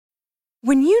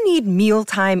When you need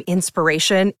mealtime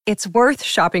inspiration, it's worth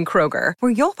shopping Kroger,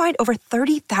 where you'll find over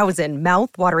 30,000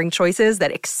 mouth-watering choices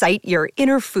that excite your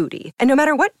inner foodie. And no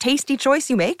matter what tasty choice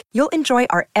you make, you'll enjoy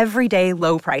our everyday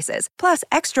low prices, plus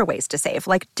extra ways to save,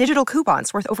 like digital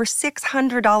coupons worth over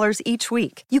 $600 each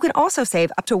week. You can also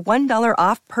save up to $1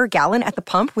 off per gallon at the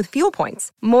pump with fuel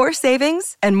points. More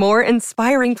savings and more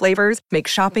inspiring flavors make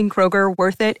shopping Kroger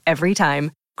worth it every time.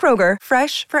 Kroger,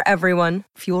 fresh for everyone.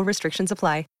 Fuel restrictions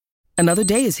apply. Another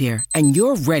day is here, and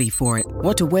you're ready for it.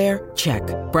 What to wear? Check.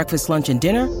 Breakfast, lunch, and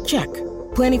dinner? Check.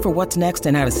 Planning for what's next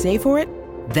and how to save for it?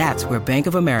 That's where Bank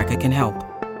of America can help.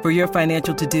 For your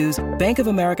financial to-dos, Bank of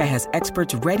America has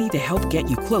experts ready to help get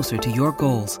you closer to your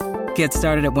goals. Get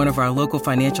started at one of our local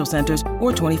financial centers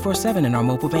or 24/7 in our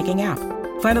mobile banking app.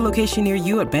 Find a location near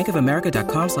you at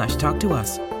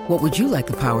bankofamerica.com/talktous. What would you like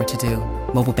the power to do?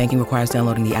 Mobile banking requires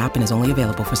downloading the app and is only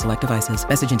available for select devices.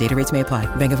 Message and data rates may apply.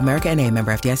 Bank of America N.A.,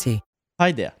 member FDIC.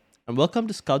 Hi there, and welcome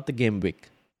to Scout the Game Week.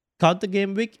 Scout the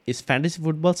Game Week is Fantasy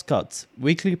Football Scouts'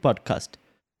 weekly podcast,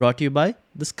 brought to you by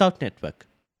the Scout Network.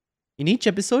 In each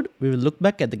episode, we will look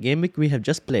back at the game week we have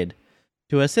just played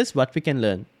to assess what we can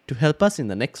learn to help us in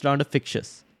the next round of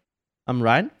fixtures. I'm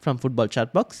Ryan from Football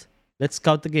Chatbox. Let's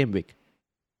scout the game week.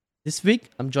 This week,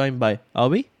 I'm joined by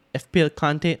Avi, FPL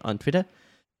Kante on Twitter.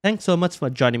 Thanks so much for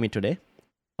joining me today.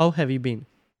 How have you been?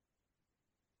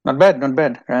 Not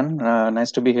bad, Ran.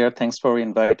 Nice to be here. Thanks for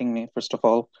inviting me, first of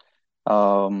all.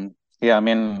 I'm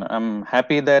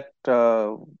happy that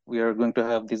we are going to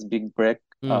have this big break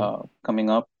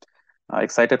coming up.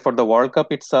 Excited for the World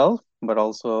Cup itself, but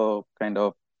also kind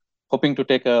of hoping to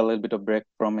take a little bit of break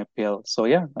from FPL. So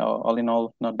all in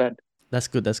all, not bad. That's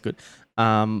good.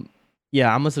 I'm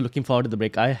also looking forward to the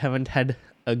break. I haven't had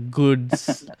a good...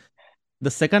 The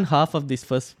second half of this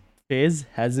first phase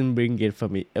hasn't been good for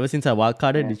me. Ever since I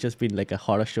wildcarded, It's just been like a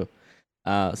horror show.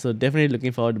 So definitely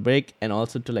looking forward to break and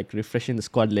also to like refreshing the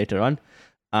squad later on.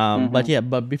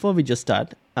 But before we just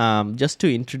start, just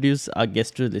to introduce our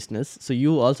guest to the listeners. So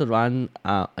you also run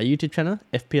a YouTube channel,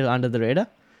 FPL Under the Radar.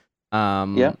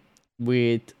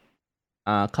 With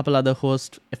a couple other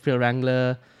hosts, FPL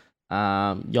Wrangler,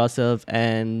 yourself,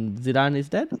 and Zidane is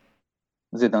dead?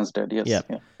 Zidane's dead, yes.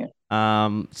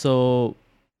 Yeah. So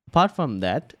apart from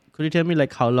that, could you tell me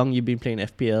like how long you've been playing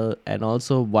FPL and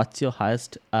also what's your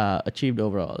highest achieved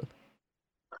overall?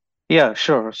 Yeah,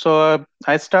 sure. So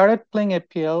I started playing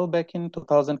FPL back in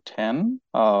 2010.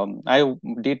 I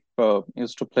did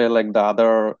used to play like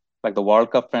the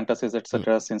World Cup fantasies,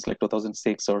 etc. since like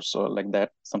 2006 or so, like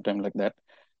that, sometime like that.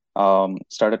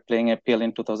 Started playing FPL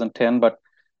in 2010, but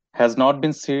has not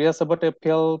been serious about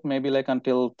FPL maybe like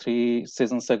until 3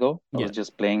 seasons ago. I was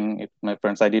just playing with my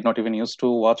friends. I did not even used to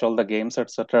watch all the games,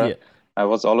 etc. I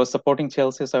was always supporting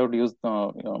Chelsea, so I would use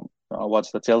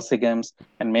watch the Chelsea games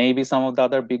and maybe some of the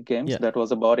other big games. That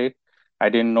was about it. I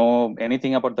didn't know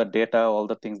anything about the data, all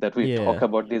the things that we talk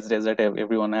about these days, that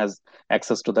everyone has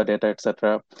access to the data,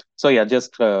 etc. So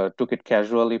just took it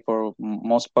casually for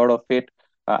most part of it.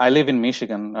 I live in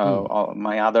Michigan.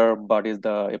 My other buddies,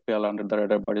 the FPL Under the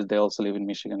Radar buddies, they also live in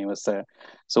Michigan, USA.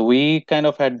 So we kind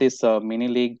of had this mini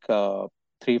league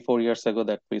 3-4 years ago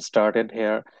that we started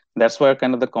here. That's where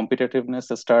kind of the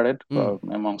competitiveness started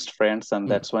amongst friends, and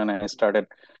that's when I started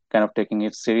kind of taking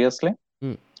it seriously.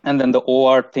 And then the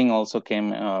OR thing also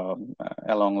came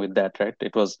along with that, right?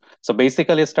 It was so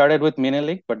basically it started with mini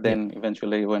league, but then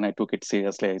eventually when I took it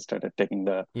seriously, I started taking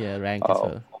the rank as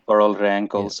well. Overall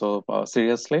rank also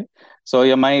seriously.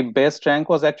 So my best rank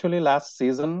was actually last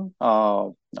season.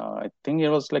 I think it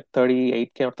was like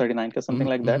 38k or 39k, something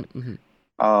like that.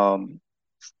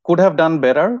 Could have done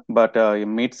better, but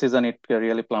mid-season it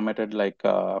really plummeted. Like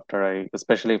after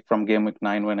especially from game week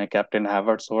 9 when I captained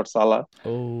Havertz over Salah,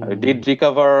 I did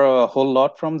recover a whole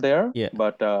lot from there.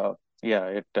 But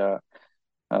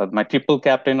my triple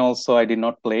captain also, I did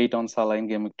not play it on Salah in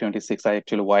game week 26. I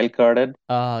actually wildcarded.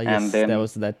 And then that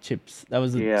was that chips. That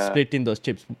was split in those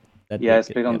chips.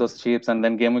 Split on those chips. And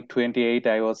then game week 28,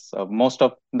 I was most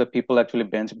of the people actually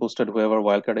bench boosted whoever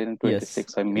wildcarded in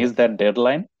 26. I missed that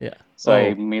deadline. So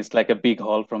I missed like a big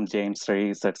haul from James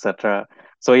Rees, etc.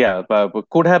 So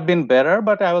could have been better,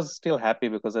 but I was still happy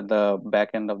because at the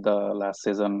back end of the last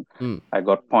season, I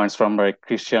got points from like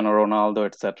Cristiano Ronaldo,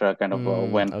 etc. Kind of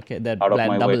went out of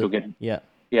my way to get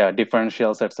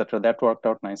differentials, etc. That worked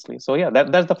out nicely. So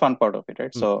that's the fun part of it,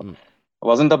 right? So it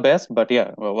wasn't the best, but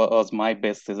was my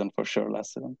best season for sure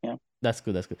last season. That's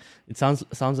good. It sounds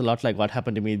a lot like what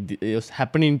happened to me. It was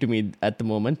happening to me at the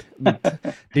moment.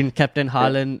 Didn't captain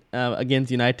Haaland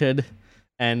against United,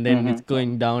 and then it's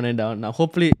going down and down. Now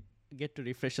hopefully get to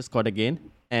refresh the squad again,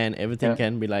 and everything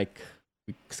can be like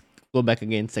go back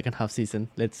again second half season.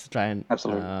 Let's try and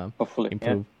Absolutely. Hopefully. Yeah.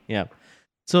 improve. Yeah.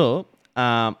 So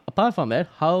apart from that,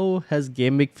 how has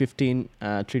Game Week 15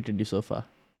 treated you so far?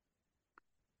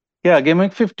 Yeah, Game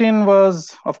Week 15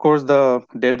 was, of course, the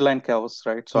deadline chaos,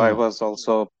 right? So I was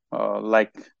also,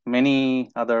 like many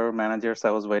other managers,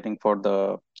 I was waiting for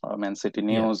the Man City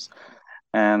Yeah. news.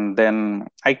 And then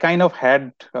I kind of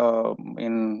had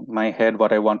in my head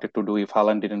what I wanted to do if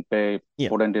Haaland didn't play, Yeah.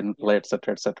 Foden didn't play,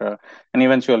 etc., etc. And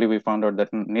eventually we found out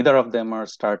that neither of them are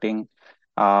starting.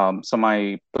 So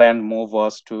my planned move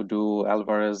was to do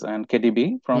Alvarez and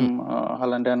KDB from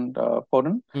Haaland and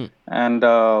Foden. And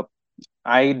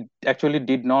I actually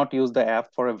did not use the app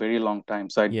for a very long time,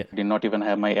 so I Yeah. did not even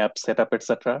have my app set up,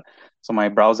 etc. So my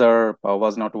browser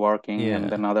was not working, Yeah. and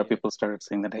then other people started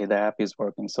saying that, hey, the app is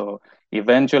working. So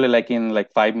eventually, like in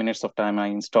like 5 minutes of time, I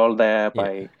installed the app. Yeah.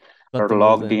 I Got the moves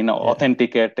logged in. in, Yeah.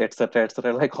 authenticate, etc.,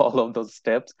 etc. Like all of those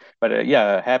steps. But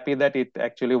yeah, happy that it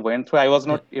actually went through. I was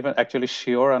not even actually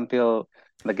sure until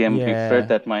the game refreshed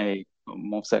that my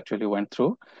moves actually went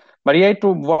through. But yeah, it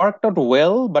worked out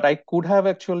well. But I could have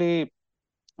actually,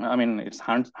 I mean, it's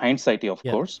hindsight, of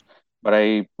Yeah. course, but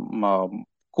I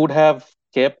could have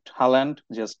kept Haaland,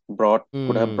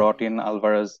 could have brought in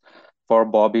Alvarez for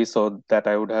Bobby, so that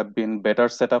I would have been better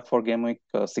set up for game week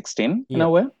 16 in Yeah. a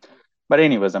way. But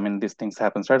anyways, I mean, these things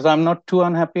happen, right? So I'm not too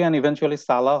unhappy, and eventually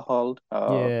Salah hauled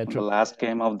Yeah, the true. last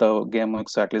game of the game week,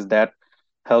 so at least that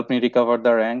helped me recover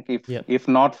the rank. Yeah. If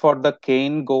not for the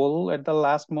Kane goal at the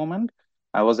last moment,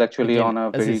 I was actually Again, on a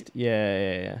assist.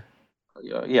 very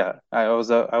Yeah. I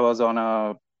was on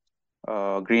a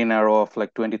green arrow of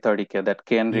like 20-30K. That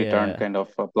Kane return Yeah. kind of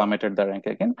plummeted the rank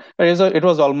again. But it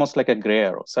was almost like a gray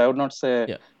arrow. So I would not say,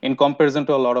 Yeah. in comparison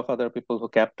to a lot of other people who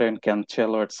captained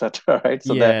Cancelo, etc. Right?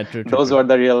 So Yeah, true. those were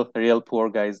the real poor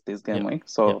guys this game week.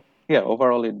 So yeah,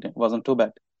 overall it wasn't too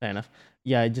bad. Fair enough.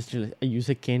 Yeah, I just realized you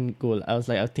said Kane goal. I was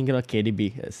thinking about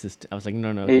KDB assist. I was like, no.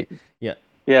 Okay. Yeah.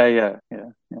 Yeah.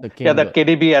 The Kane Yeah, that goal.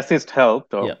 KDB assist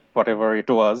helped, or Yeah. whatever it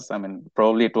was. I mean,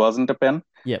 probably it wasn't a pen.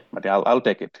 Yeah. But I'll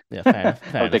take it. Yeah, fair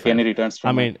enough. I'll take any returns from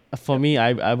I mean, for me,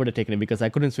 I would have taken it because I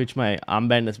couldn't switch my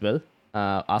armband as well.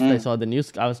 After I saw the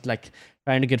news, I was like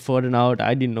trying to get Foden out.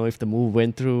 I didn't know if the move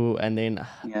went through, and then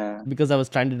because I was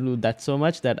trying to do that so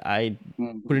much that I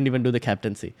couldn't even do the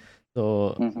captaincy.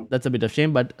 So that's a bit of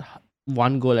shame. But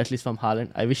one goal at least from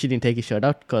Haaland. I wish he didn't take his shirt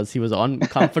out because he was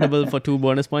uncomfortable for 2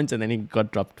 bonus points, and then he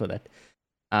got dropped for that.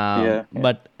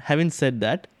 But having said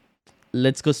that,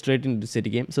 let's go straight into the City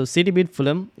game. So City beat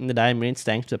Fulham in the dire minutes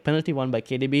thanks to a penalty won by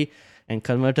KDB and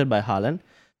converted by Haaland.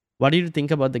 What do you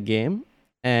think about the game?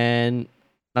 And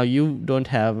now you don't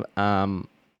have Haaland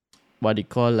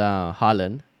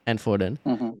and Foden.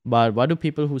 But what do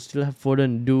people who still have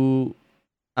Foden do?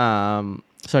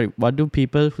 What do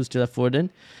people who still have Foden,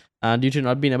 due to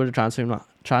not being able to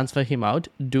transfer him out,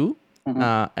 do?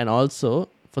 And also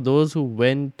for those who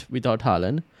went without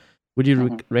Haaland, would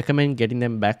you recommend getting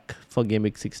them back for game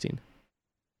week 16?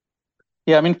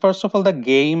 Yeah, I mean, first of all, the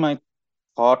game,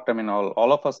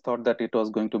 all of us thought that it was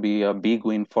going to be a big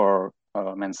win for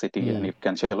Man City. And if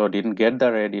Cancelo didn't get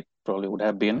the red, it probably would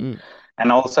have been.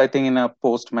 And also, I think in a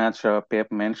post-match,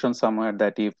 Pep mentioned somewhere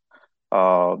that if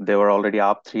they were already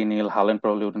up 3-0, Haaland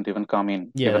probably wouldn't even come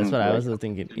in. Yeah, that's what I was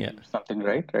thinking. Yeah. Something,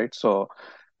 right? So,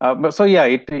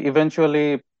 it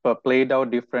eventually played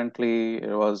out differently.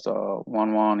 It was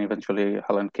 1-1. Eventually,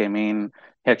 Haaland came in.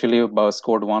 He actually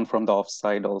scored one from the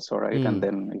offside also, right? And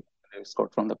then he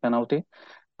scored from the penalty.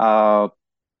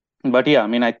 But yeah, I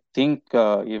mean, I think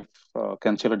if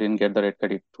Cancelo didn't get the red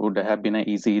card, it would have been an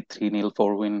easy 3-0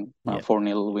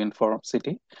 4-0 win for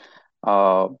City.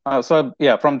 So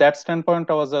yeah, from that standpoint,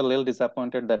 I was a little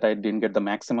disappointed that I didn't get the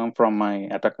maximum from my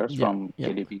attackers from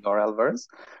KDB or Alvarez.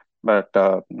 But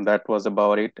that was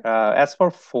about it. As for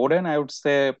Foden, I would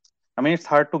say, I mean, it's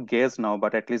hard to guess now,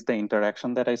 but at least the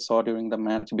interaction that I saw during the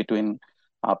match between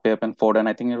Pep and Foden,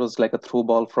 I think it was like a through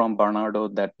ball from Bernardo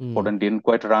that Foden didn't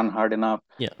quite run hard enough.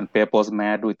 And Pep was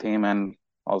mad with him. And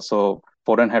also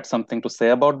Foden had something to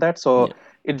say about that. So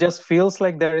it just feels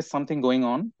like there is something going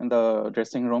on in the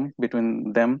dressing room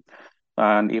between them.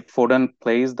 And if Foden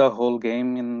plays the whole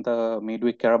game in the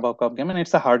midweek Carabao Cup game, and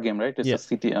it's a hard game, right?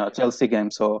 It's a Chelsea game.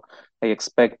 So I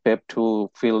expect Pep to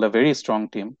field a very strong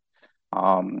team.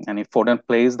 And if Foden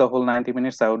plays the whole 90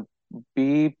 minutes, I would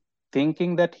be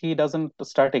thinking that he doesn't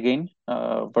start again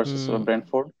versus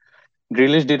Brentford.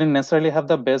 Grealish didn't necessarily have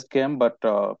the best game, but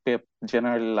Pep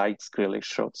generally likes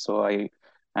Grealish. So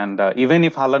even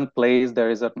if Haaland plays,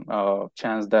 there is a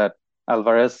chance that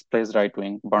Alvarez plays right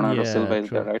wing. Bernardo Silva Yeah, is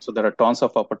there, true. right? So there are tons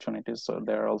of opportunities. So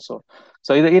there also.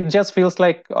 So it just feels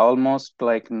like almost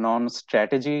like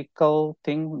non-strategical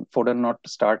thing. Foden not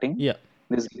starting Yeah.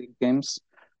 these league games.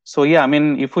 So yeah, I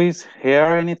mean, if we hear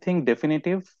anything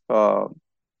definitive, or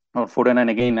Foden, and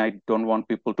again, I don't want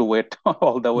people to wait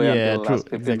all the way Yeah, until true. last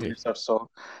 15 Exactly. minutes or so.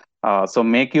 So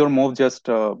make your move just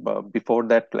before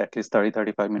that, at least 30,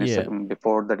 35 minutes Yeah.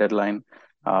 before the deadline.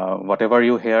 Whatever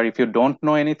you hear, if you don't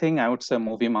know anything, I would say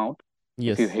move him out.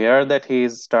 If you Yes. hear that he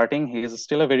is starting, he is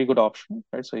still a very good option,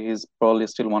 right? So he's probably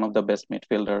still one of the best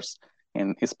midfielders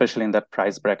especially in that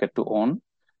price bracket to own.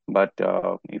 But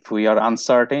if we are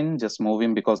uncertain, just move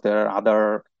him because there are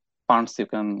other funds you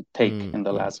can take in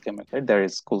the last game. Right? There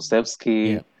is Yeah.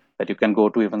 Kulusevski that you can go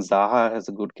to. Even Zaha has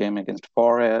a good game against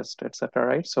Forest, etc.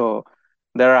 Right? So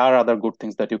there are other good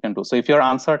things that you can do. So if you're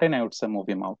uncertain, I would say move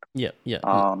him out. Yeah. Yeah.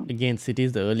 Um, Again, City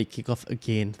is the early kickoff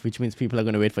again, which means people are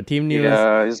going to wait for team news.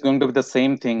 yeah, it's going to be the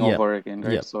same thing Yeah. over again,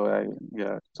 right? Yeah. So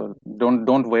so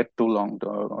don't wait too long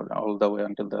all the way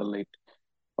until the late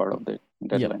part of the Yeah.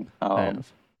 deadline. Fair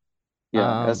enough.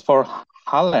 Yeah, as for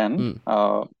Haaland,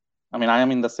 Mm, I mean, I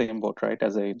am in the same boat, right?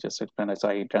 As I just explained, so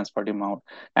I transferred him out,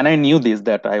 and I knew this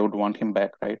that I would want him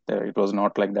back, right? It was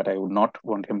not like that I would not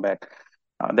want him back.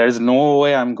 There is no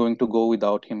way I'm going to go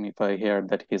without him if I hear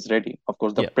that he's ready. Of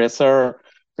course, the yeah.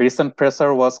 recent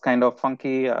presser was kind of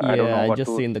funky. I don't Yeah. know I what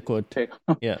just to seen the quote. take.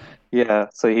 Yeah. Yeah,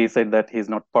 so he said that he's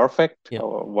not perfect, Yeah.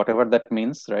 or whatever that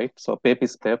means, right? So Pep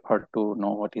is Pep, hard to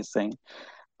know what he's saying.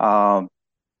 Um,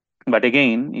 but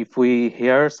again, if we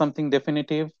hear something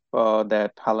definitive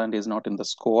that Haaland is not in the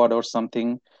squad or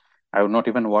something, I would not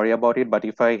even worry about it. But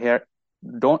if I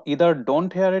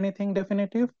don't hear anything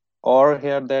definitive or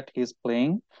hear that he's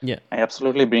playing, Yeah. I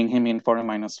absolutely bring him in for a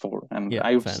 -4. And Yeah.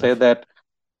 I would Fair say enough. that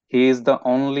he is the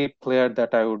only player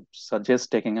that I would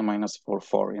suggest taking a -4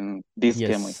 for in this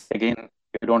game week. Yes. Again,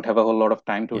 you don't have a whole lot of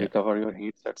time to Yeah. recover your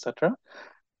hits, etc.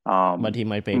 But he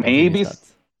might pay it off if he Maybe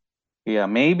starts. yeah,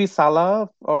 maybe Salah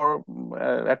or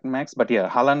at max, but yeah,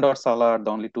 Haaland or Salah are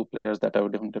the only two players that I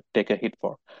would even take a hit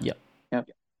for. Yeah. Yeah.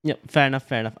 Yeah. Fair enough.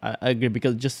 Fair enough. I agree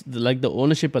because just like the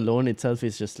ownership alone itself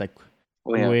is just like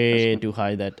Oh yeah, way definitely. too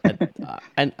high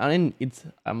and it's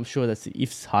I'm sure that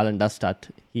if Haaland does start,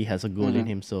 he has a goal in Mhm.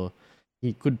 him, so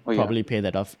he could Oh yeah, probably pay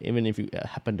that off even if you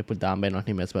happen to put the armband on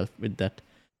him as well with that.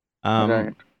 Um,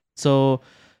 right. so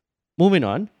moving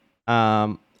on,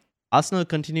 Arsenal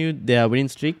continued their winning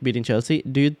streak, beating Chelsea.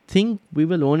 Do you think we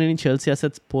will own any Chelsea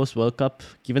assets post World Cup,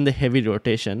 given the heavy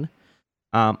rotation?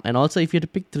 And also, if you had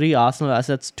to pick 3 Arsenal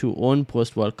assets to own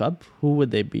post World Cup, who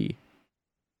would they be?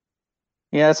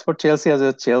 Yeah, as for Chelsea, as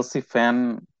a Chelsea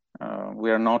fan,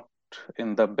 we are not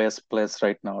in the best place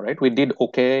right now, right? We did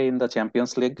okay in the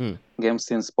Champions League Hmm. games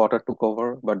since Potter took over,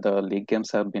 but the league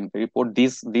games have been very poor.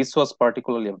 This was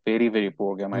particularly a very, very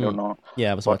poor game. I don't know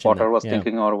Yeah, I was what watching that. Potter was Yeah.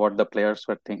 thinking or what the players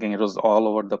were thinking. It was all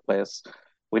over the place.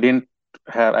 We didn't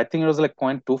have, I think it was like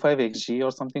 0.25 XG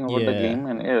or something over the Yeah. game,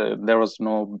 and there was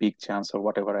no big chance or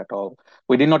whatever at all.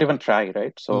 We did not even try,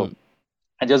 right? So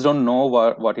I just don't know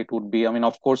what it would be. I mean,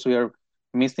 of course, we are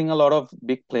missing a lot of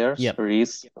big players, Yep.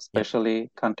 Reece, Yep. especially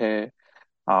Kante,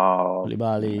 uh,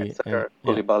 Koulibaly and etc. yeah.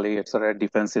 Koulibaly, etc.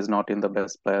 Defense is not in the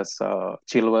best place.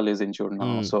 Chilwell is injured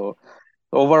now, Mm. so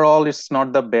overall, it's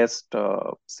not the best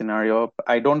scenario.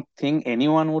 I don't think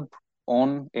anyone would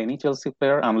own any Chelsea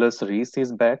player unless Reece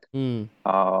is back Mm.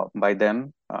 by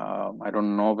then. I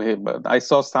don't know, but I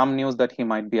saw some news that he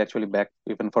might be actually back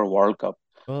even for World Cup,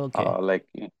 Okay. like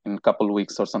in a couple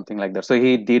weeks or something like that. So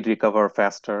he did recover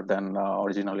faster than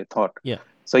originally thought. Yeah.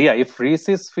 So yeah, if Reece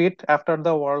is fit after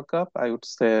the World Cup, I would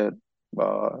say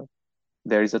uh,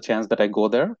 there is a chance that I go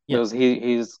there Yeah. because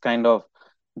he's kind of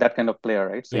that kind of player,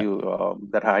 right? So Yeah.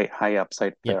 that high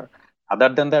upside Yeah. player. Other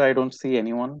than that, I don't see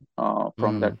anyone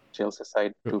from that Mm. Chelsea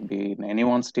side True. to be in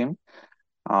anyone's team.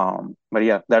 But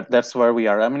yeah, that's where we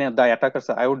are. I mean, the attackers,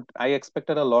 I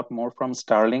expected a lot more from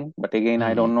Sterling, but again,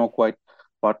 I don't know quite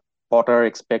what Potter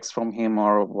expects from him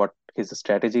or what his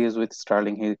strategy is with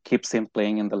Sterling. He keeps him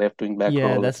playing in the left wing back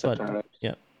Yeah, role, that's what. etc.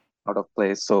 Yeah. Out of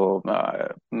place, so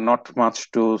not much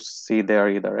to see there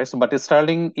either. Right? So, but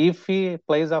Sterling, if he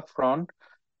plays up front,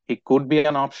 he could be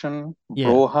an option. Yeah.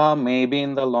 Broha maybe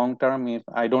in the long term. If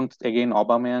I don't, again,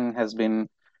 Aubameyang has been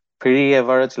pretty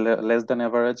average, less than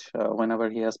average. Whenever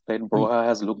he has played, Broha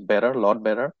has looked better, a lot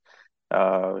better.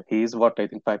 He's what I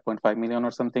think 5.5 million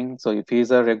or something. So if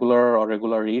he's a regular or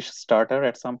regular-ish starter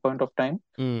at some point of time,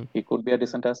 he could be a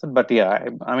decent asset. But yeah,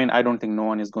 I mean, I don't think no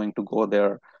one is going to go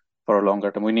there for a longer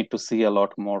term. We need to see a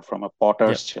lot more from a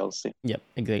Potter's Yep. Chelsea. Yep.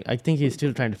 Exactly. I think he's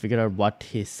still trying to figure out what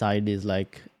his side is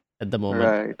like at the moment.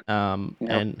 Right. Yep.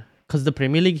 And because the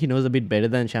Premier League he knows a bit better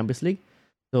than Champions League,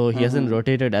 so he hasn't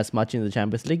rotated as much in the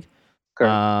Champions League.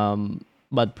 Correct.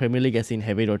 But Premier League has seen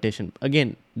heavy rotation.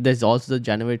 Again, there's also the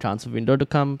January transfer window to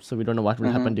come, so we don't know what will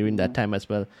happen during that time as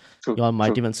well. True, You all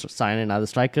might true. even sign another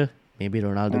striker. Maybe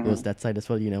Ronaldo goes that side as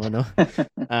well. You never know.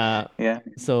 Yeah.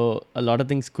 So a lot of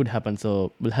things could happen.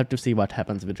 So we'll have to see what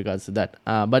happens with regards to that.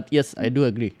 But yes, I do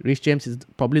agree. Reece James is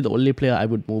probably the only player I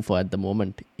would move for at the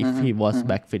moment if he was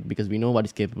back fit, because we know what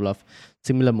he's capable of.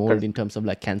 Similar mold Correct. in terms of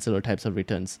like Cancelo types of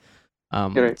returns.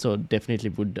 Correct. So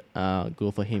definitely would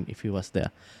go for him if he was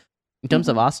there. In terms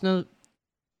of Arsenal,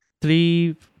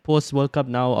 3 post World Cup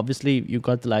now, obviously you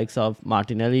got the likes of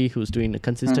Martinelli, who's doing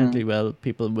consistently well.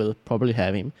 People will probably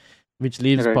have him, which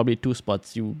leaves Right. probably 2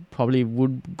 spots. You probably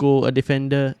would go a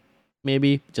defender,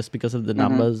 maybe just because of the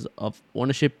numbers of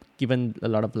ownership, given a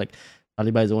lot of like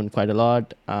Saliba is owned quite a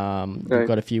lot. You've Right.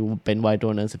 got a few Ben White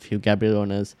owners, a few Gabriel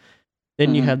owners.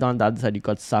 Then you have on the other side, you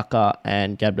got Saka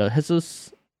and Gabriel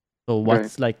Jesus. So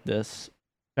what's like the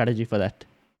strategy for that?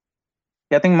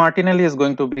 Yeah, I think Martinelli is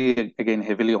going to be again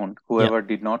heavily owned. Whoever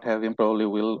did not have him probably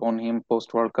will own him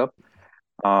post World Cup,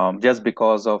 just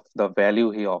because of the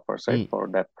value he offers, right, for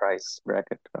that price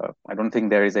bracket. I don't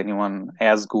think there is anyone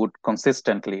as good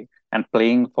consistently and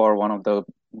playing for one of the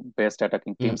best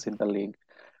attacking teams in the league.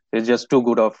 It's just too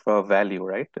good of value,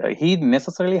 right? He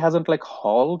necessarily hasn't like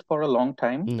hauled for a long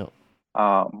time, No.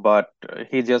 but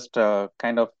he just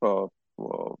kind of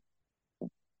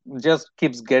just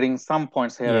keeps getting some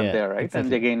points here and there, right? Exactly.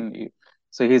 And again,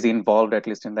 so he's involved at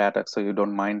least in the attack, so you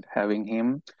don't mind having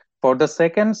him. For the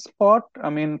second spot,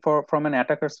 I mean, from an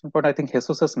attacker standpoint, I think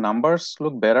Jesus's numbers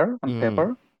look better on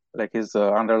paper. Like his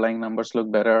underlying numbers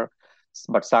look better,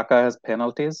 but Saka has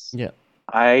penalties. Yeah.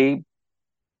 I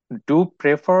do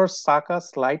prefer Saka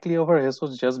slightly over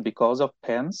Jesus just because of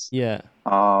pens. Yeah.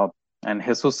 And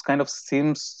Jesus kind of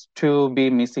seems to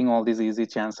be missing all these easy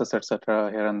chances,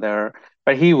 etc., here and there.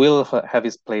 But he will have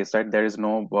his place, right? There is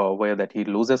no way that he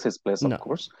loses his place, of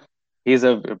course. He's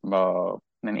an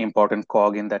important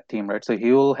cog in that team, right? So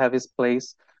he will have his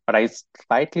place. But I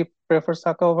slightly prefer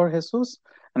Saka over Jesus.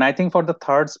 And I think for the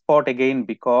third spot, again,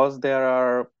 because there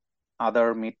are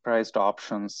other mid-priced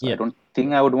options, I don't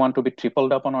think I would want to be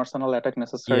tripled up on Arsenal attack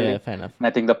necessarily. Yeah, fair enough. And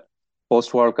I think the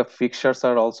post-World Cup fixtures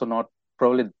are also not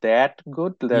probably that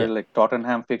good. They're like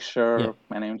Tottenham fixture,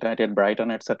 Man United, Brighton,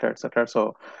 etc., etc.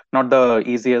 So not the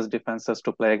easiest defenses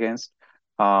to play against.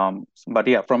 But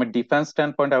yeah, from a defense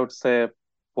standpoint, I would say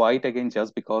White again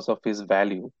just because of his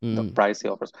value, the price he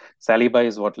offers. Saliba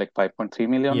is what, like 5.3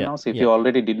 million now. So if you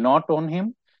already did not own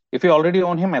him, if you already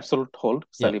own him, absolute hold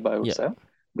Saliba, I would say,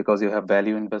 because you have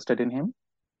value invested in him.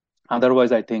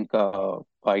 Otherwise, I think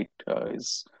White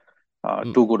is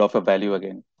too good of a value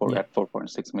again for at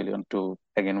 4.6 million to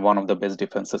again one of the best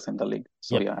defenses in the league.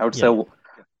 So yeah, I would say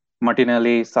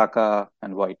Martinelli, Saka,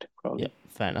 and White probably. Yeah,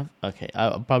 fair enough. Okay,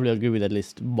 I probably agree with at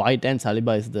least White and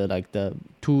Saliba is the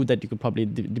 2 that you could probably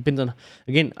depends on.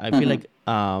 Again, I feel like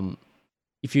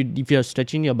if you're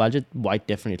stretching your budget, White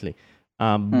definitely.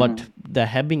 But there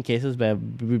have been cases where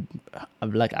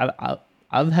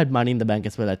I've had money in the bank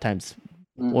as well at times,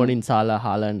 owning Salah,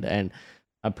 Haaland, and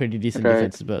a pretty decent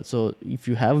defense as well. So if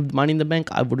you have money in the bank,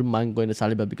 I wouldn't mind going to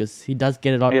Saliba because he does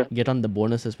get on the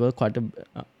bonus as well quite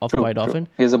often.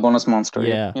 He's a bonus monster.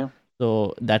 Yeah.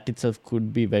 So that itself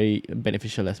could be very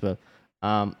beneficial as well.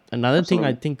 Another thing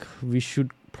I think we should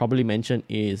probably mention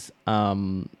is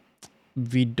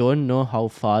we don't know how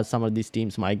far some of these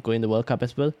teams might go in the World Cup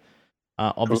as well.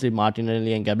 Obviously,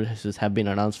 Martinelli and Gabriel Jesus have been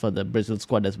announced for the Brazil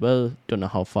squad as well. Don't know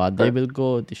how far they will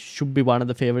go. They should be one of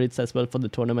the favorites as well for the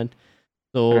tournament.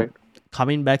 So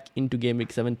coming back into Game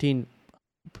Week 17,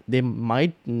 they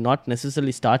might not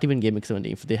necessarily start even Game Week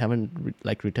 17 if they haven't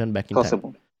returned back in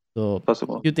time. So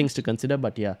a few things to consider,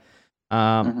 but yeah.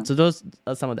 So those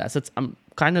are some of the assets. I'm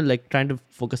kind of like trying to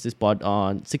focus this pod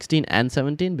on 16 and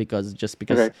 17 because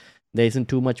there isn't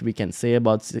too much we can say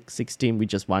about 16 with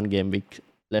just one game week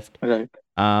left.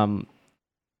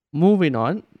 Moving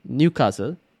on,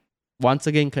 Newcastle once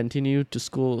again continue to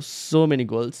score so many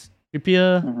goals.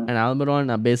 Trippier and Almiron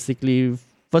are basically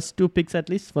first 2 picks at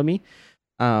least for me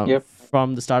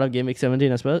from the start of Game Week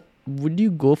 17 as well. Would you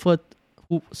go for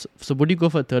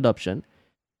a third option,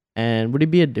 and would it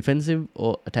be a defensive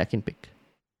or attacking pick?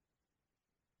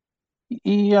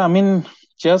 Yeah, I mean,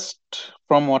 just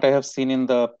from what I have seen in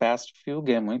the past few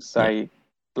game weeks, I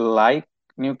like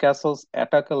Newcastle's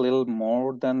attack a little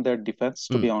more than their defense,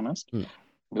 to be honest,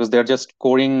 because they're just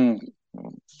scoring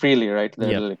freely, right?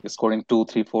 They're like scoring 2,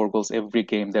 3, 4 goals every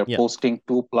game. They're posting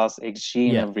 2+ XG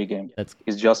in every game. It's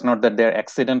just not that they're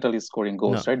accidentally scoring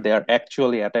goals, right? They are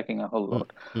actually attacking a whole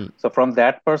lot. So from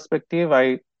that perspective,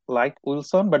 I like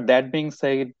Wilson, but that being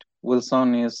said,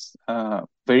 Wilson is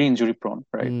very injury prone,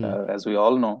 right? As we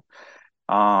all know.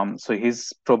 So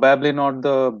he's probably not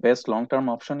the best long-term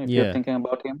option if you're Yeah. thinking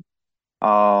about him.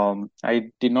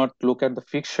 I did not look at the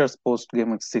fixtures post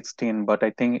game week 16, but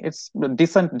I think it's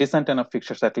decent enough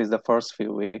fixtures, at least the first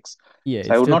few weeks. Yeah, So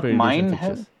I it's would still not pretty decent mind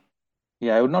fixtures.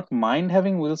 I would not mind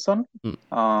having Wilson.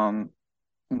 Mm.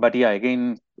 But yeah,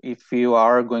 again, if you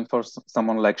are going for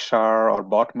someone like Shar or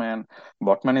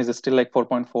Botman is still like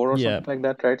 4.4 or Yeah. something like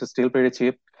that, right? It's still pretty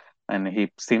cheap, and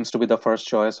he seems to be the first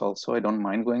choice also. I don't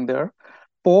mind going there.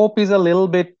 Pope is a little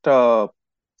bit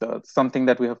something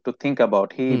that we have to think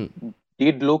about. He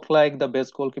did look like the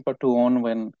best goalkeeper to own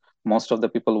when most of the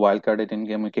people wildcarded in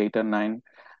game week 8 and 9.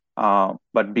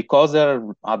 But because there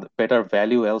are better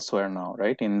value elsewhere now,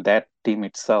 right? In that team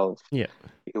itself, Yeah.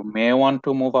 you may want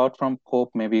to move out from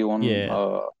Pope, maybe on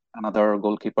Yeah. another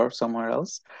goalkeeper somewhere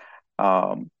else.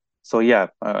 So yeah,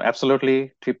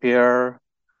 absolutely. Trippier,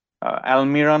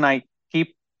 Almiron, I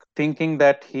keep thinking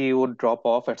that he would drop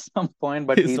off at some point,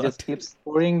 but He's he just not. keeps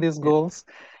scoring these Yeah. goals.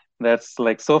 That's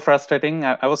like so frustrating.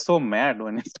 I was so mad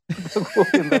when he scored the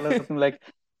goal in the last. I'm like,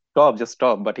 stop, just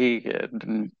stop. But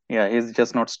he's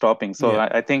just not stopping. So Yeah.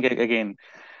 I think again,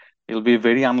 it'll be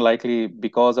very unlikely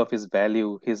because of his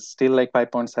value. He's still like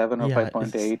 5.7 or Yeah, it's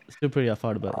 5.8. still pretty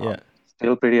affordable. Yeah.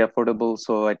 Still pretty affordable.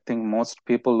 So I think most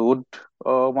people would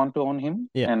want to own him.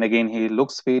 Yeah. And again, he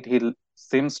looks fit.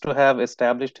 Seems to have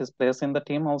established his place in the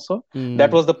team also.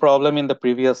 That Mm. was the problem in the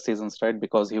previous seasons, right?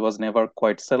 Because he was never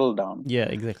quite settled down. Yeah,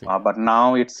 exactly. But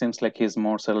now it seems like he's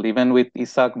more settled. Even with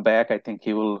Isak back, I think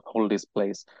he will hold his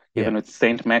place. Even Yeah. with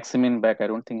Saint Maximin back, I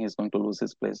don't think he's going to lose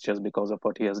his place just because of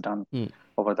what he has done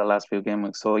over the last few game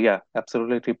weeks. So yeah,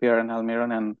 absolutely Trippier and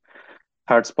Almiron, and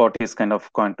third spot is kind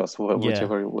of coin toss, Yeah,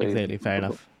 whichever way. exactly. Fair you go.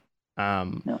 enough.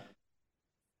 Yeah.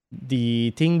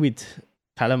 The thing with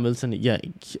Callum Wilson, yeah,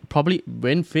 probably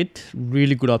when fit,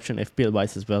 really good option FPL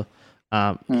wise as well.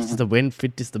 It's just the when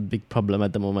fit is the big problem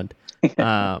at the moment.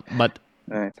 But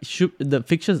Right. the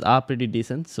fixtures are pretty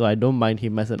decent, so I don't mind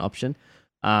him as an option.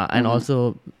 And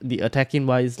also the attacking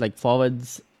wise, like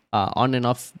forwards on and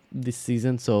off this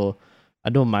season, so I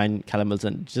don't mind Callum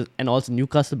Wilson. And also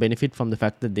Newcastle benefit from the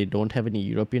fact that they don't have any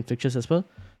European fixtures as well,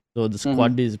 so the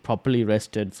squad is properly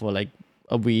rested for like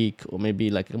a week or maybe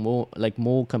like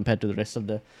more compared to the rest of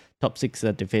the top 6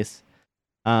 that they face.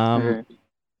 Right.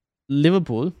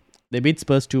 Liverpool, they beat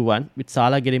Spurs 2-1 with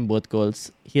Salah getting both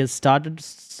goals. He has started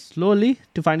slowly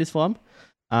to find his form.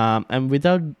 And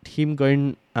without him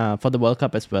going for the World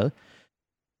Cup as well,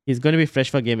 he's going to be fresh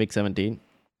for game week 17.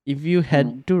 If you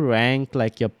had to rank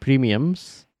like your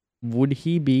premiums, would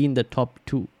he be in the top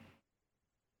 2?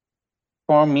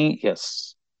 For me,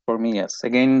 yes.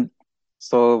 Again,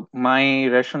 so my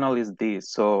rationale is this.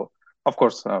 So of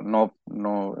course, no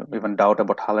even doubt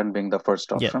about Haaland being the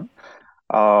first Yeah. option.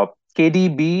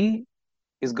 KDB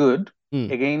is good.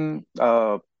 Again,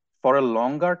 for a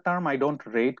longer term, I don't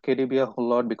rate KDB a whole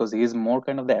lot because he is more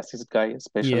kind of the assist guy,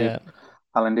 especially if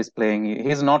Haaland is playing.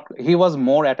 He was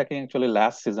more attacking actually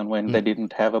last season when they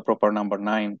didn't have a proper number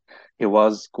 9. He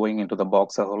was going into the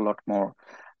box a whole lot more.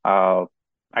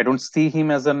 I don't see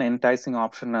him as an enticing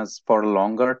option as for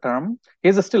longer term.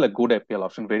 He's still a good FPL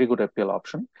option, very good FPL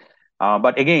option.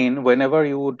 But again, whenever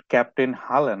you would captain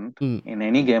Haaland in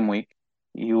any game week,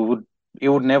 you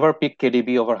would never pick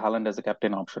KDB over Haaland as a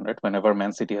captain option, right? Whenever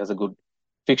Man City has a good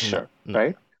fixture,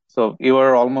 right? So you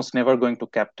are almost never going to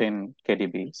captain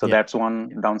KDB. So that's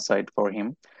one downside for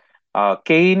him.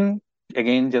 Kane,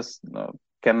 again, just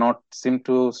cannot seem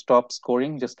to stop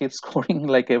scoring, just keeps scoring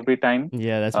like every time.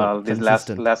 Yeah, that's what These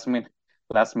consistent.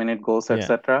 last minute goals,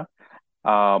 etc.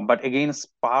 But again,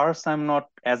 Spurs, I'm not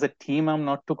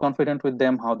too confident with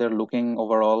them, how they're looking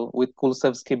overall. With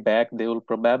Kulusevski back, they will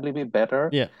probably be better.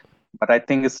 Yeah. But I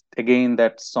think it's again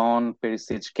that Son,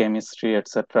 Perisic chemistry,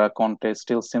 etc. Conte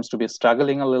still seems to be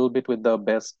struggling a little bit with the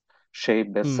best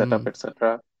shape, best setup,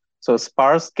 etc. So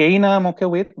Spurs, Kane, I'm okay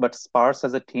with, but Spurs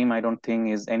as a team, I don't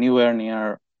think is anywhere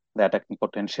near the attacking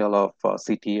potential of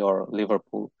City or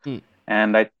Liverpool.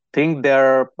 And I think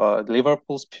their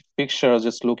Liverpool's picture,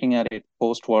 just looking at it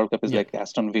post World Cup, is like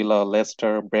Aston Villa,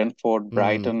 Leicester, Brentford,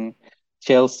 Brighton.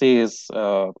 Chelsea is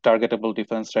targetable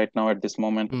defense right now at this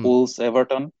moment. Wolves,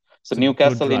 Everton. So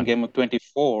Newcastle in game week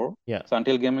 24. Yeah. So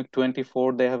until game week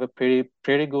 24, they have a pretty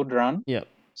good run. Yeah.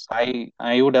 So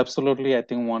I would absolutely, I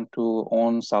think, want to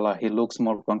own Salah. He looks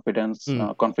more confident.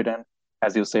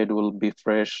 As you said, will be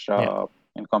fresh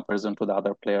in comparison to the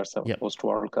other players post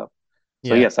World Cup.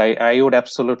 So yes, I would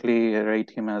absolutely rate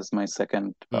him as my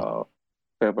second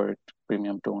favorite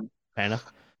premium to own. Fair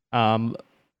enough.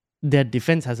 Their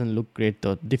defense hasn't looked great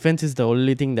though. Defense is the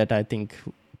only thing that I think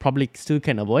probably still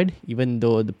can avoid, even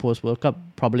though the post World Cup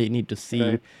probably need to see.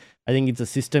 Right. I think it's a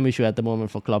system issue at the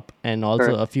moment for Klopp, and also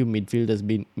Correct. a few midfielders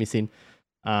been missing.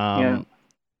 Yeah.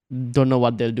 Don't know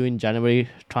what they'll do in January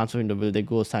transfer window. Will they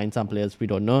go sign some players? We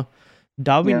don't know.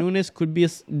 Darwin Yeah. Nunes could be a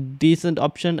decent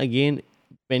option. Again,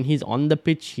 when he's on the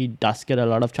pitch, he does get a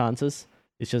lot of chances.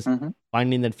 It's just Mm-hmm.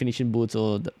 finding that finishing boots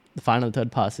or the final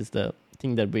third pass is the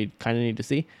thing that we kind of need to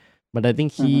see. But I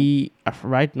think he,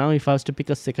 right now, if I was to pick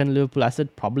a second Liverpool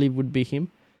asset, probably would be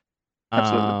him.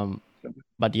 Absolutely.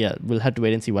 But yeah, we'll have to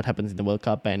wait and see what happens in the World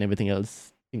Cup and everything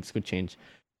else. Things could change.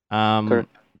 Correct.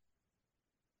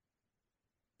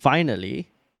 Finally,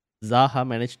 Zaha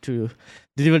managed to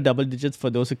deliver double digits for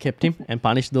those who kept him and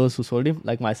punish those who sold him,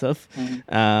 like myself.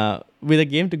 With a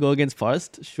game to go against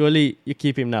Forest, surely you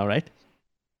keep him now, right?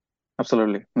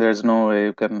 Absolutely. There's no way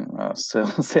you can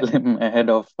sell him ahead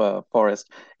of Forest.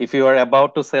 If you are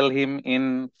about to sell him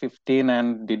in 15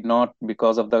 and did not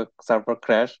because of the server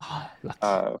crash,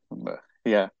 Lucky.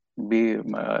 yeah,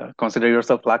 consider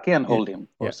yourself lucky and hold him.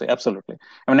 Yeah. Absolutely.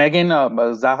 I mean, again,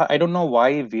 Zaha, I don't know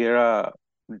why Vieira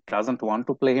doesn't want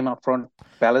to play him up front.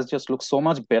 Palace just looks so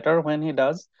much better when he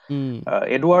does.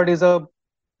 Edward is a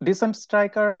decent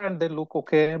striker and they look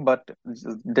okay, but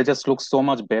they just look so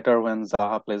much better when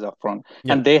Zaha plays up front.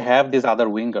 Yeah. And they have these other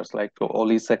wingers, like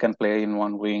Olise can play in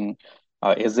one wing,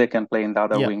 Eze can play in the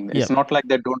other wing. It's not like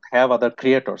they don't have other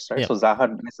creators, right? So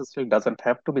Zaha necessarily doesn't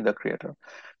have to be the creator.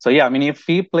 So yeah, I mean, if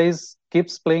he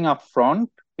keeps playing up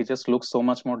front, he just looks so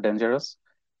much more dangerous.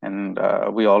 And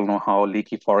we all know how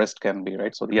leaky Forest can be,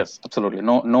 right? So yes, absolutely.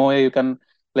 No way you can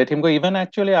let him go. Even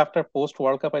actually after post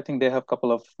World Cup, I think they have a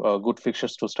couple of good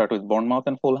fixtures to start with Bournemouth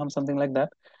and Fulham, something like that.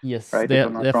 Yes, right? they're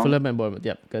Fulham and Bournemouth.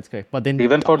 Yeah, that's correct. But then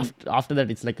even after that,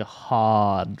 it's like a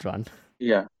hard run.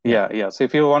 Yeah. So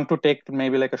if you want to take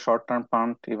maybe like a short-term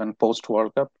punt, even post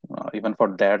World Cup, even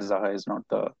for that, Zaha is not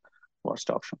the worst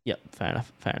option. Yeah, fair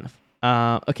enough.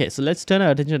 Okay, so let's turn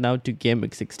our attention now to game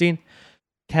week 16.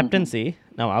 Captaincy.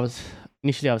 Now,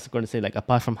 initially I was going to say like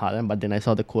apart from Haaland, but then I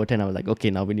saw the quote and I was like,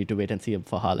 okay, now we need to wait and see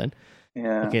for Haaland.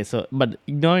 Yeah. Okay, so but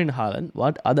ignoring Haaland,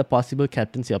 what other possible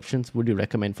captaincy options would you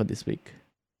recommend for this week?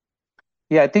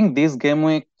 Yeah, I think this game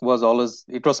week was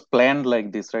planned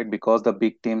like this, right? Because the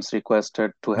big teams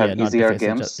requested to have easier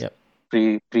games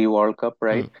pre World Cup,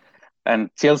 right?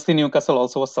 And Chelsea Newcastle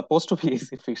also was supposed to be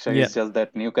easy fixture. It's just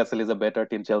that Newcastle is a better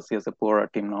team, Chelsea is a poorer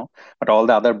team now. But all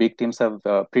the other big teams have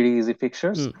pretty easy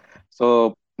fixtures.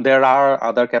 So there are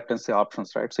other captaincy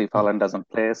options, right? So if Haaland doesn't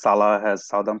play, Salah has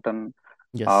Southampton.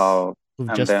 Yes.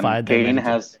 And just then Kane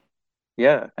has,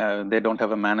 they don't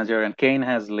have a manager. And Kane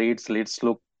has Leeds. Leeds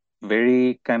look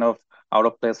very kind of out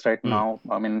of place right now.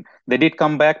 I mean, they did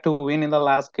come back to win in the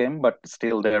last game, but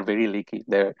still they're very leaky.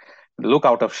 They look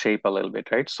out of shape a little bit,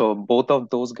 right? So both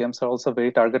of those games are also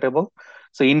very targetable.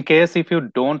 So in case if you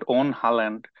don't own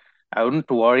Haaland, I wouldn't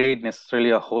worry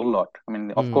necessarily a whole lot. I mean,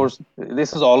 of course,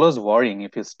 this is always worrying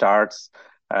if he starts.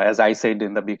 As I said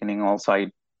in the beginning, also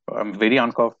I'm very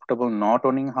uncomfortable not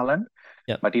owning Haaland.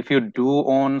 But if you do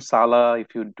own Salah,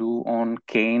 if you do own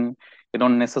Kane, you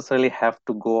don't necessarily have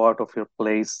to go out of your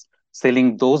place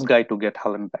selling those guys to get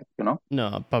Haaland back, you know?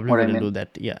 No, probably wouldn't do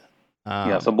that. Yeah.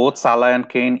 So both Salah and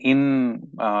Kane in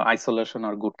isolation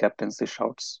are good captaincy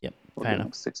shouts. Yep,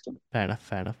 fair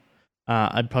enough.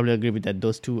 I'd probably agree with that.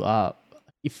 Those two are,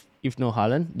 if no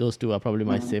Haaland, those two are probably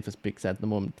my safest picks at the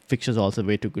moment. Fixtures are also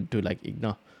way too good to like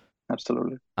ignore.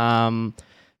 Absolutely.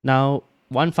 Now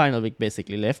one final week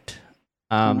basically left.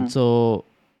 So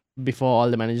before all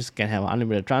the managers can have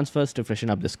unlimited transfers to freshen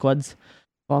up the squads,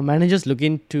 for managers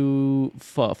looking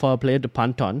for a player to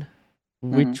punt on,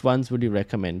 which ones would you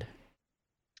recommend?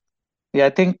 Yeah, I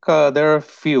think there are a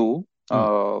few.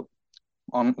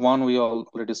 On one, we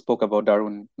already spoke about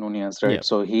Darwin Nunez, right?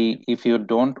 So if you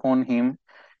don't own him,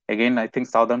 again, I think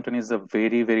Southampton is a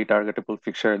very, very targetable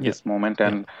fixture at this moment,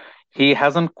 and he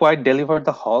hasn't quite delivered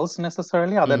the hauls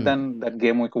necessarily, other than that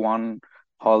game week 1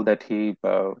 haul that he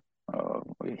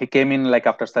came in like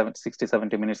after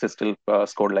 60-70 minutes, he still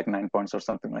scored like 9 points or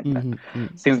something like that.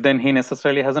 Since then, he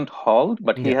necessarily hasn't hauled,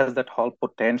 but he has that haul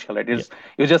potential.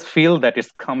 You just feel that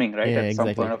it's coming, right? At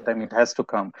some point of time, it has to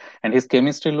come. And his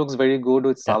chemistry looks very good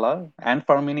with Salah and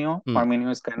Firmino.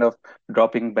 Firmino is kind of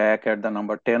dropping back at the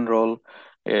number 10 role.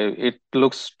 It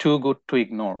looks too good to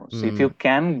ignore. So if you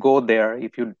can go there,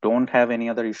 if you don't have any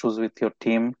other issues with your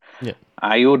team,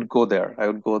 I would go there. I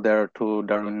would go there to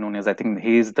Darwin Nunez. I think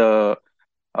he's the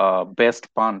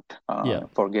best punt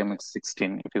for game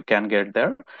 16 if you can get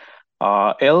there.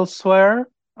 Elsewhere,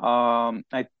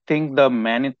 I think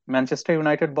Manchester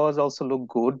United boys also look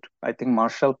good. I think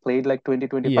Martial played like 20, Yeah,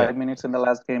 25 minutes in the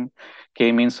last game,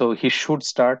 came in, so he should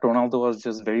start. Ronaldo was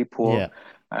just very poor. yeah.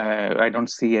 I don't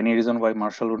see any reason why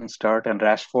Martial wouldn't start, and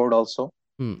Rashford also.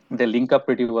 Hmm. They link up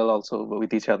pretty well also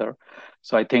with each other.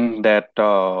 So I think that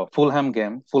Fulham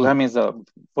game, Hmm.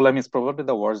 Fulham is probably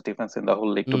the worst defense in the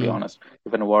whole league, to be Hmm. honest.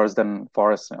 Even worse than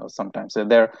Forest sometimes. So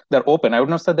they're open. I would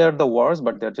not say they're the worst,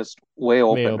 but they're just way Way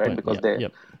open, right? open. Because Yep. they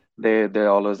Yep. they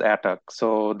always attack.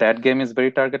 So that game is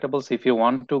very targetable. So if you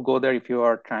want to go there, if you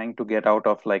are trying to get out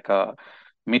of like a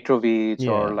Mitrovic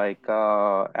or Yeah. like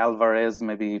Alvarez,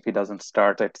 maybe if he doesn't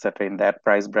start, etc., in that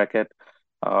price bracket,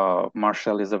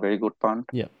 Martial is a very good punt.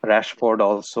 Yeah. Rashford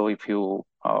also, if you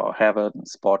have a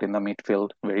spot in the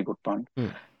midfield, very good punt. Hmm.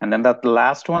 And then that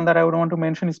last one that I would want to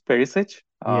mention is Perisic.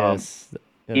 Yes.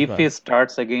 That's If he right.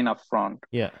 starts again up front,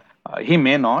 Yeah. he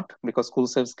may not because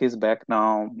Kulusevski is back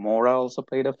now. Mora also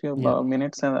played a few Yeah.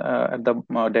 minutes at the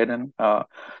dead end.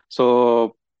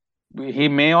 So he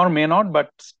may or may not, but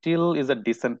still is a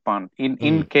decent punt. In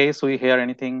Hmm. case we hear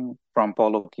anything from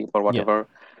Paulo Keep or Yeah. whatever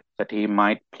that he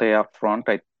might play up front,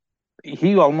 he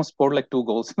almost scored like 2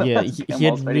 goals in the Yeah. last He game.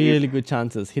 had Also, really good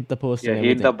chances, hit the post yeah, and he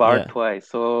hit the everything. bar Yeah. twice.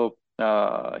 So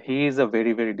he is a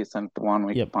very very decent 1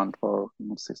 week Yep. punt for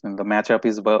season. The matchup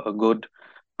is good.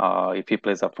 If he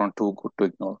plays up front, too good to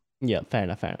ignore. Yeah. Fair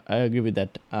enough. Fair enough. I agree with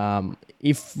that.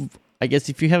 If I guess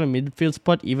if you have a midfield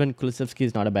spot, even Kulusevski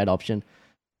is not a bad option.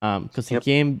 Because he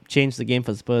Yep. changed the game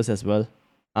for Spurs as well.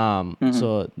 Hmm.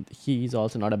 So he's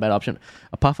also not a bad option.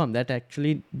 Apart from that,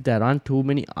 actually, there aren't too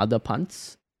many other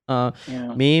punts.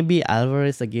 Yeah. Maybe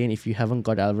Alvarez again if you haven't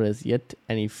got Alvarez yet,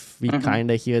 and if we Hmm.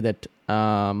 kind of hear that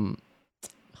Haaland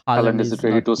Haaland is is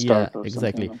ready not, to yeah, start or something.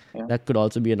 exactly. Yeah, That could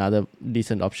also be another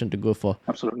decent option to go for.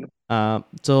 absolutely.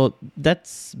 So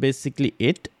that's basically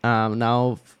it.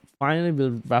 Now, finally,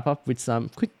 we'll wrap up with some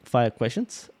quick fire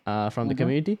questions from the Hmm.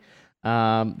 community.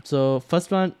 So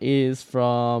first one is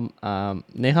from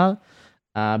Nehal.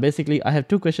 Basically, I have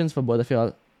two questions for both of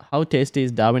y'all. How tasty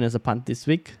is Darwin as a punt this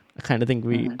week? I kind of think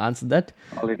we Hmm. answered that.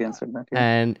 Already answered that. Yeah.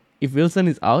 And if Wilson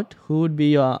is out, who would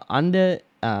be your under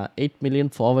 8 million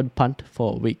forward punt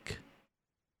for a week?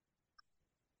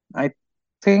 I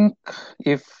think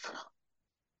if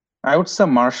I would say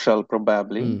Marshall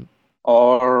probably, Mm,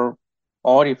 or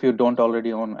or if you don't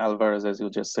already own Alvarez, as you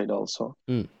just said, also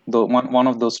mm, the one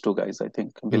of those two guys, I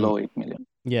think, mm. below 8 million.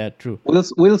 Yeah, true.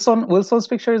 Wilson's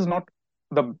fixture is not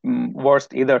the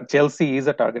worst either. Chelsea is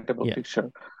a targetable Yeah. fixture,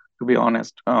 to be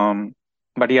honest.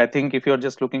 But yeah, I think if you're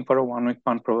just looking for a 1 week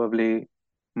punt, probably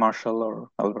Marshall or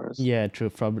Alvarez. Yeah, true.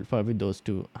 Probably those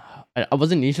two. I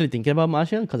wasn't initially thinking about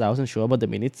Martial because I wasn't sure about the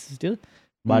minutes still.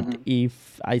 But Hmm.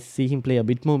 if I see him play a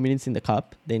bit more minutes in the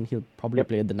cup, then he'll probably Yep.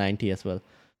 play at the 90 as well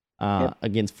Yep.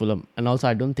 against Fulham. And also,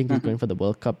 I don't think he's Hmm. going for the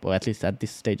World Cup, or at least at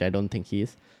this stage, I don't think he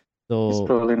is. He's So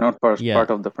probably not yeah,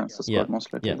 part of the Francis yeah, squad,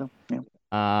 most likely. yeah. Though.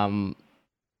 Yeah. Um,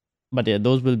 but yeah,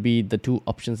 those will be the two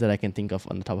options that I can think of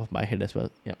on the top of my head as well.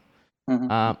 Yeah.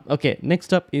 Hmm. Okay,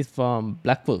 next up is from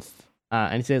Black Wolf.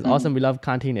 And he says, Hmm. awesome, we love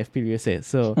Canteen FPL USA.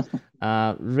 So,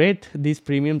 rate these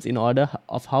premiums in order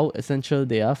of how essential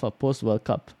they are for post World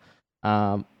Cup.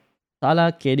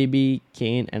 Salah, KDB,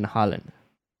 Kane, and Haaland.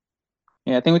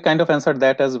 Yeah, I think we kind of answered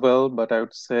that as well, but I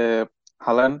would say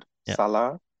Haaland, Yeah,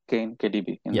 Salah, Kane,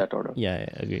 KDB in yeah, that order. yeah,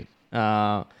 I agree.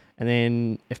 And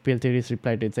then FPL Theories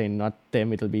replied to it saying, not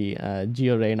them, it'll be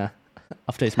Gio Reyna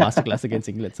after his masterclass against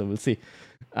England. So we'll see.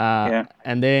 Yeah.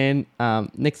 And then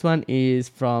next one is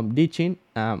from Dichin,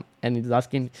 and it's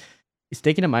asking, is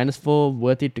taking a -4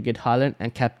 worth it to get Haaland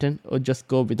and captain, or just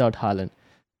go without Haaland?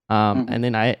 And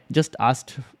then I just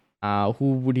asked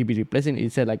who would he be replacing. He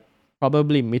said like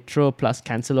probably Mitro plus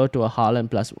Cancelo to a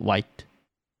Haaland plus White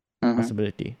Hmm.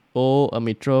 possibility, or a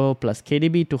Mitro plus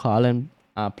KDB to Haaland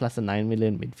plus a 9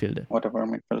 million midfielder. Whatever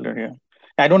midfielder, yeah.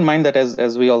 I don't mind that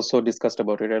as we also discussed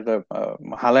about it.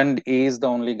 Haaland is the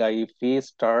only guy. If he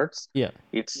starts, Yeah,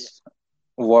 it's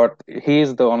he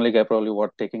is the only guy probably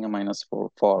worth taking a -4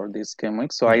 for this game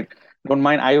week. So yeah. I don't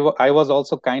mind. I was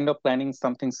also kind of planning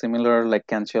something similar like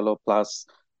Cancelo plus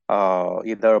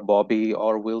either Bobby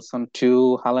or Wilson to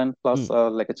Haaland plus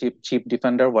Mm, like a cheap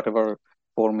defender, whatever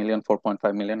 4 million,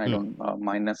 4.5 million. I mm, don't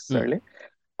mind mm. necessarily.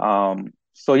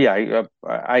 So yeah,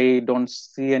 I don't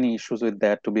see any issues with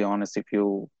that, to be honest, if you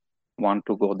want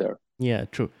to go there. Yeah,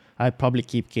 true. I'd probably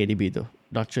keep KDB though.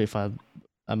 Not sure if I'll.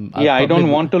 I'll Yeah, probably. I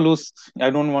don't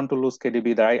want to lose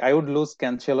KDB there. I would lose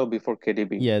Cancelo before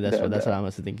KDB. Yeah, that's what I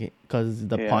was thinking because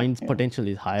the Yeah, points yeah, potential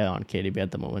is higher on KDB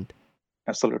at the moment.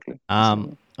 absolutely.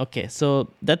 Absolutely. Okay, so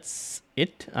that's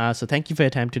it. So thank you for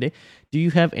your time today. Do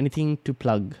you have anything to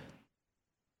plug?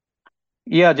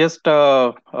 Yeah, just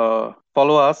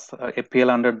follow us, APL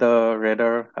Under the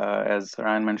Radar. As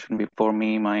Ryan mentioned before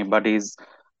me, my buddies,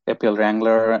 APL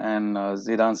Wrangler and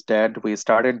Zidane's dad. We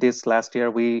started this last year.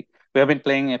 We have been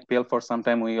playing APL for some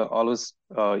time. We always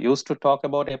used to talk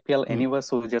about APL Mm. anyway,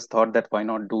 so we just thought that why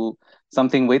not do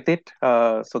something with it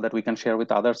so that we can share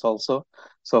with others also.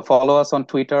 So follow us on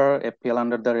Twitter, APL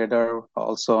Under the Radar,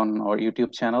 also on our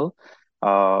YouTube channel.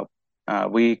 Uh,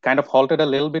 we kind of halted a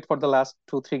little bit for the last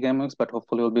 2, 3 game weeks, but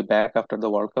hopefully we'll be back after the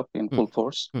World Cup in Mm. full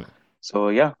force. Mm. So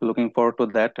yeah, looking forward to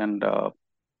that, and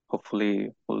hopefully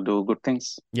we'll do good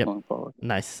things Yep. going forward.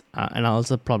 Nice. And I'll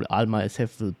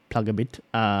myself will plug a bit.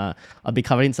 I'll be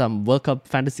covering some World Cup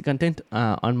fantasy content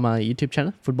on my YouTube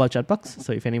channel, Football Chatbox.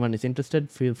 So if anyone is interested,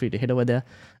 feel free to head over there.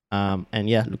 And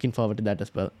yeah, looking forward to that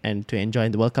as well and to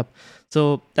enjoying the World Cup.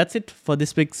 So that's it for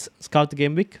this week's Scout the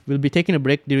Game Week. We'll be taking a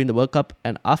break during the World Cup,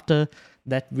 and after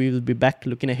that, we will be back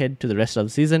looking ahead to the rest of the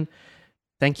season.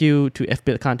 Thank you to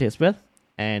FPL Kante as well,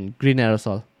 and Green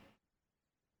Aerosol.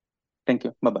 Thank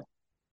you. Bye bye.